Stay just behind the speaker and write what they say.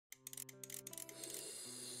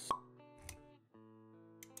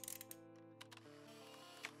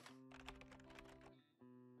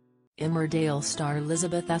Emmerdale star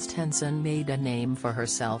Elizabeth Stenson made a name for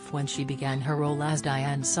herself when she began her role as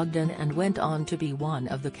Diane Sugden and went on to be one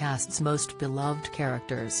of the cast's most beloved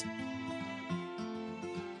characters.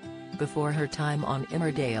 Before her time on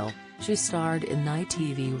Emmerdale, she starred in night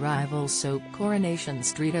TV rival soap Coronation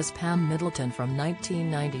Street as Pam Middleton from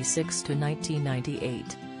 1996 to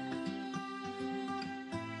 1998.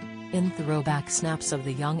 In throwback snaps of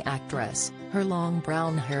the young actress, her long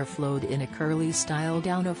brown hair flowed in a curly style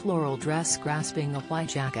down a floral dress grasping a white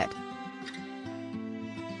jacket.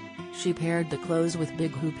 She paired the clothes with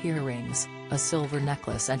big hoop earrings, a silver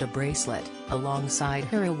necklace and a bracelet, alongside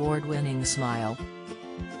her award-winning smile.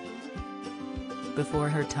 Before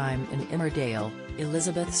her time in Emmerdale,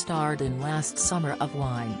 Elizabeth starred in Last Summer of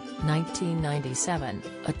Wine, 1997,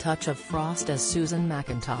 A Touch of Frost as Susan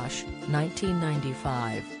McIntosh,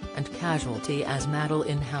 1995, and Casualty as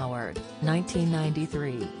Madeline Howard,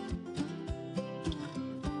 1993.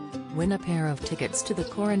 Win a pair of tickets to the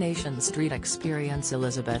Coronation Street experience.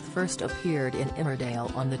 Elizabeth first appeared in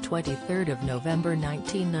Emmerdale on the 23rd of November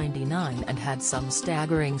 1999 and had some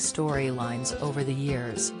staggering storylines over the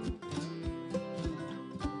years.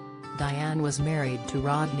 Diane was married to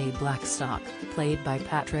Rodney Blackstock, played by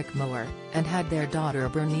Patrick Moore, and had their daughter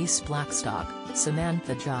Bernice Blackstock,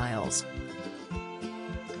 Samantha Giles.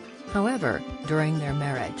 However, during their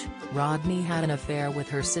marriage, Rodney had an affair with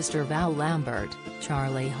her sister Val Lambert,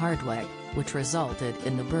 Charlie Hardwick, which resulted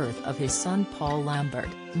in the birth of his son Paul Lambert,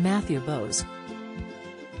 Matthew Bowes.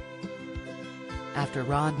 After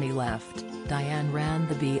Rodney left, Diane ran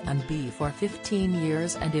the B&B for 15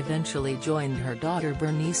 years and eventually joined her daughter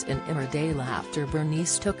Bernice in Emmerdale after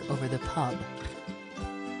Bernice took over the pub.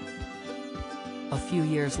 A few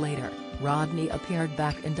years later, Rodney appeared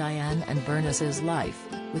back in Diane and Bernice's life,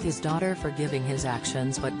 with his daughter forgiving his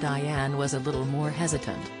actions, but Diane was a little more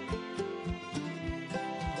hesitant.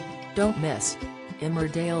 Don't miss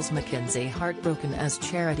Emmerdale's Mackenzie heartbroken as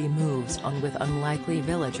Charity moves on with unlikely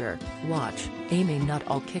villager. Watch, Amy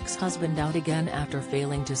Nuttall kicks husband out again after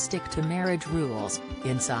failing to stick to marriage rules.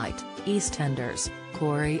 Insight, EastEnders,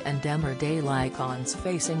 Corey and Emmerdale icons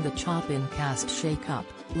facing the chop-in cast shake-up.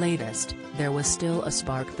 Latest, there was still a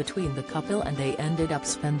spark between the couple and they ended up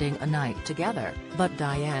spending a night together, but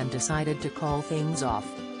Diane decided to call things off.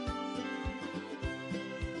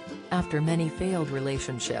 After many failed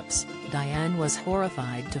relationships, Diane was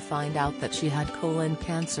horrified to find out that she had colon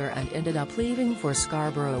cancer and ended up leaving for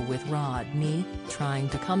Scarborough with Rodney, trying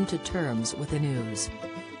to come to terms with the news.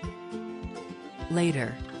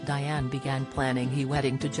 Later, Diane began planning her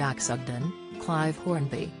wedding to Jack Sugden, Clive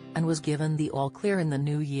Hornby, and was given the all-clear in the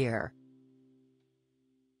new year.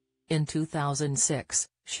 In 2006,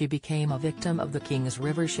 she became a victim of the Kings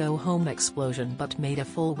River show home explosion but made a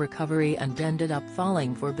full recovery and ended up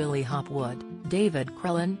falling for Billy Hopwood, David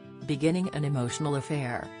Crellin, beginning an emotional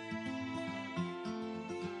affair.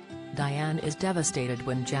 Diane is devastated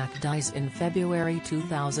when Jack dies in February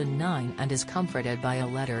 2009 and is comforted by a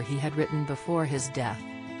letter he had written before his death,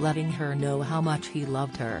 letting her know how much he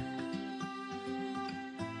loved her.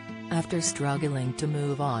 After struggling to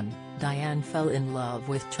move on, Diane fell in love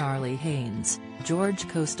with Charlie Haynes, George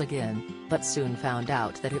Costigan, but soon found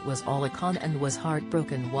out that it was all a con and was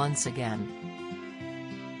heartbroken once again.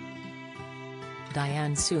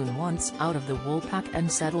 Diane soon wants out of the Woolpack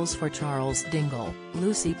and settles for Charles Dingle,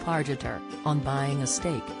 Lucy Pargeter, on buying a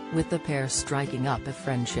stake, with the pair striking up a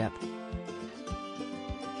friendship.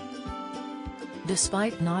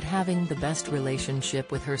 Despite not having the best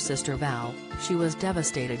relationship with her sister Val, she was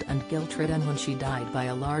devastated and guilt-ridden when she died by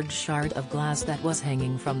a large shard of glass that was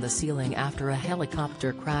hanging from the ceiling after a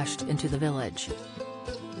helicopter crashed into the village.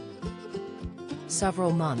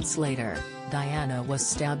 Several months later, Diana was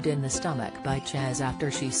stabbed in the stomach by Chaz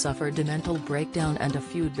after she suffered a mental breakdown and a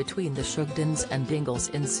feud between the Sugdens and Dingles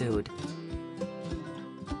ensued.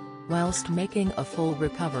 Whilst making a full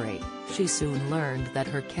recovery, she soon learned that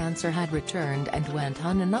her cancer had returned and went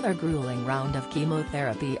on another grueling round of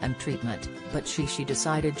chemotherapy and treatment, but she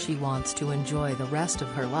decided she wants to enjoy the rest of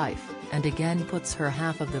her life, and again puts her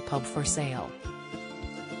half of the pub for sale.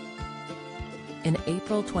 In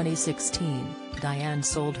April 2016, Diane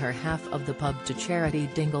sold her half of the pub to Charity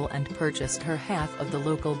Dingle and purchased her half of the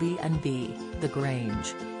local B&B, The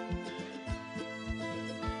Grange.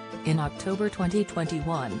 In October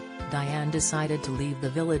 2021, Diane decided to leave the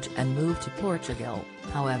village and move to Portugal.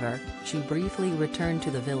 However, she briefly returned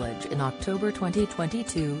to the village in October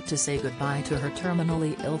 2022 to say goodbye to her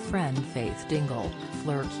terminally ill friend Faith Dingle,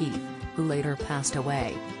 Fleur Keith, who later passed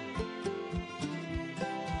away.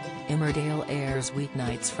 Emmerdale airs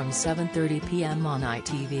weeknights from 7:30 p.m. on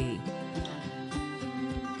ITV.